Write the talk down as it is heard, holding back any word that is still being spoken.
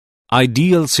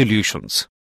Ideal solutions.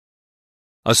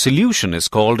 A solution is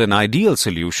called an ideal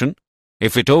solution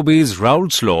if it obeys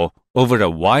Raoult's law over a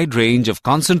wide range of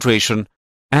concentration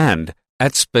and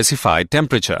at specified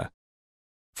temperature.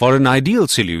 For an ideal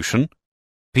solution,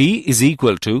 P is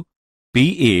equal to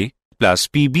PA plus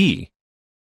PB.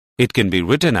 It can be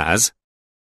written as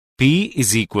P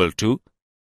is equal to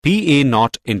PA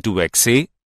naught into XA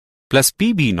plus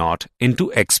PB naught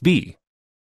into XB.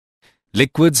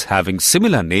 Liquids having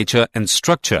similar nature and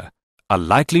structure are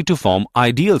likely to form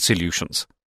ideal solutions.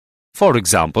 For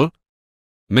example,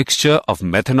 mixture of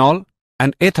methanol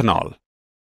and ethanol.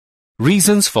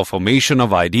 Reasons for formation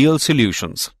of ideal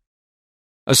solutions.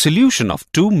 A solution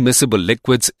of two miscible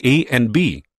liquids A and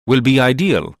B will be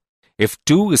ideal if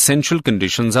two essential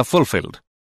conditions are fulfilled.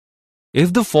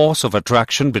 If the force of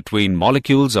attraction between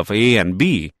molecules of A and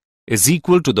B is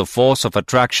equal to the force of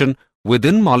attraction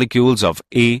within molecules of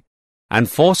A and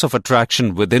force of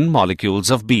attraction within molecules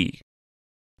of B.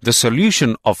 The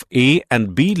solution of A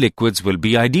and B liquids will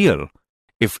be ideal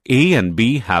if A and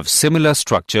B have similar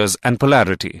structures and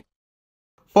polarity.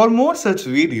 For more such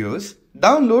videos,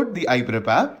 download the iPrep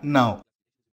app now.